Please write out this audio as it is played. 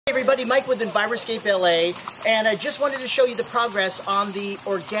Hey everybody, Mike with Enviroscape LA, and I just wanted to show you the progress on the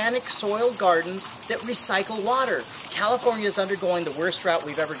organic soil gardens that recycle water. California is undergoing the worst drought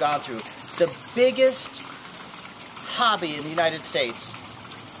we've ever gone through. The biggest hobby in the United States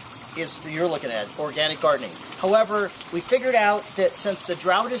is, you're looking at, organic gardening. However, we figured out that since the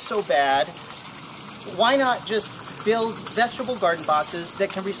drought is so bad, why not just build vegetable garden boxes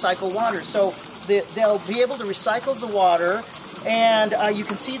that can recycle water? So they'll be able to recycle the water. And you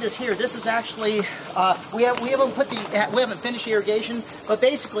can see this here. This is actually we haven't finished the irrigation, but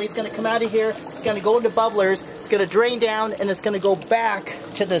basically it's going to come out of here. It's going to go into bubblers. It's going to drain down, and it's going to go back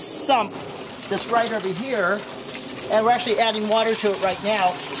to this sump that's right over here. And we're actually adding water to it right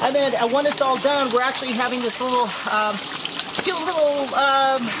now. And then when it's all done, we're actually having this little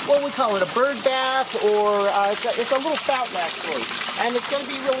what we call it, a bird bath, or it's a little fountain actually. And it's going to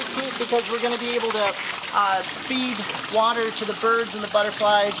be really cute because we're going to be able to feed water to the birds and the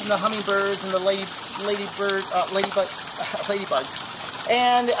butterflies and the hummingbirds and the ladybugs.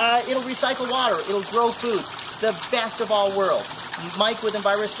 And it'll recycle water. It'll grow food. The best of all worlds. Mike with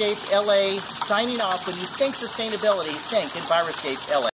Enviroscape LA signing off. When you think sustainability, think Enviroscape LA.